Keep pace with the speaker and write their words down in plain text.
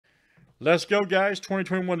Let's go, guys.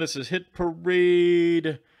 2021. This is Hit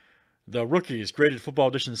Parade. The Rookies Graded Football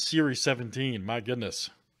Edition Series 17. My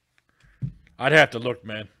goodness. I'd have to look,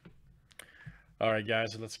 man. All right,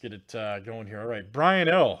 guys. Let's get it going here. All right. Brian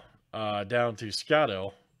L. Down to Scott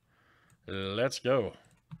L. Let's go.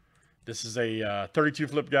 This is a 32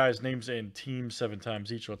 flip, guys. Names and teams 7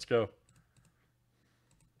 times each. Let's go.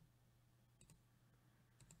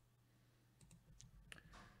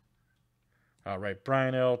 All right,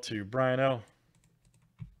 Brian L. to Brian L.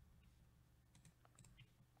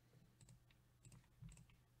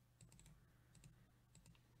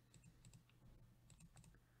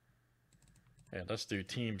 And let's do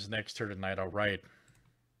teams next here tonight. All right.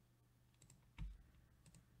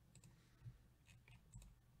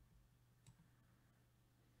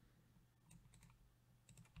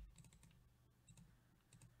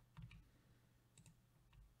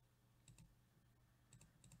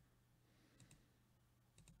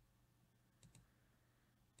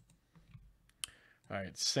 All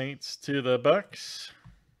right, Saints to the Bucks.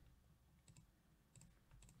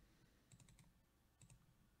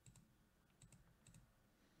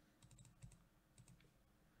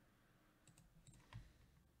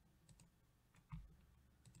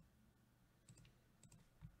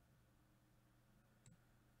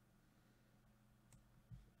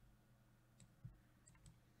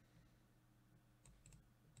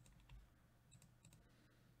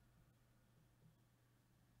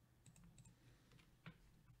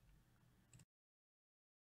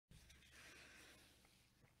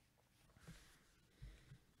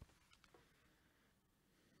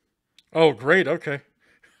 Oh, great. Okay.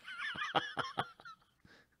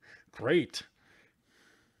 Great.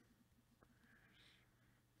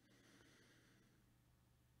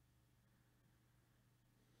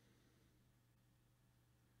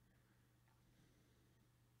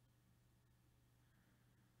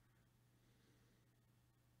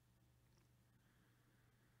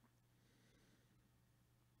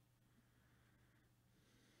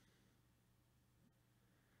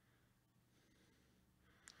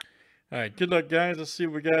 All right, good luck, guys. Let's see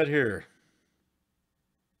what we got here.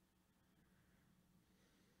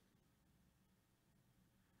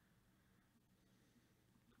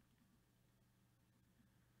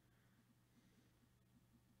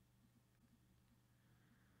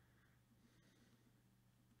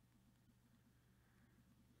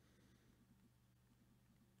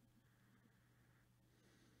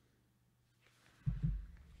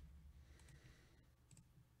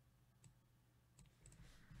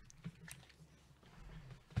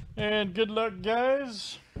 And good luck,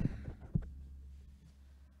 guys.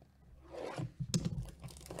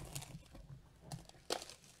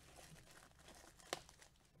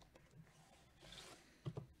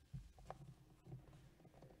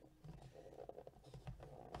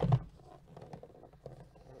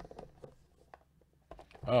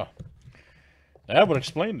 Oh, that would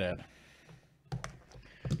explain that.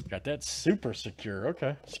 Got that super secure.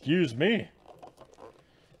 Okay. Excuse me.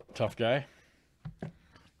 Tough guy.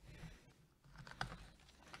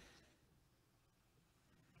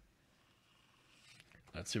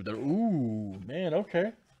 Let's see what that. Ooh, man.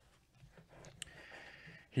 Okay.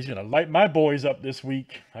 He's going to light my boys up this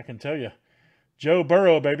week. I can tell you. Joe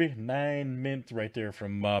Burrow, baby. 9 mint right there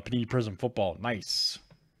from Panini Prism Football. Nice.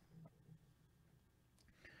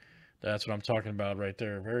 That's what I'm talking about right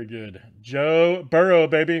there. Very good. Joe Burrow,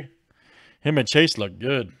 baby. Him and Chase looked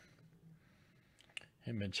good.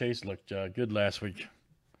 Him and Chase looked good last week.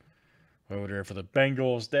 Over there for the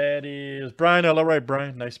Bengals. That is Brian L. All right,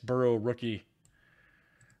 Brian. Nice Burrow rookie.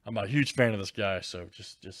 I'm a huge fan of this guy, so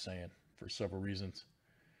just saying for several reasons.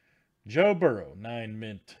 Joe Burrow, 9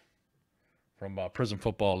 mint from Prism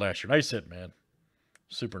Football last year. Nice hit, man.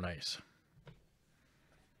 Super nice.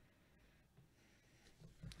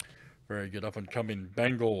 Very good up-and-coming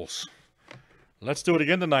Bengals. Let's do it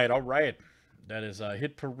again tonight. All right. That is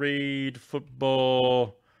Hit Parade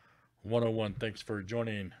Football 101. Thanks for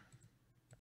joining.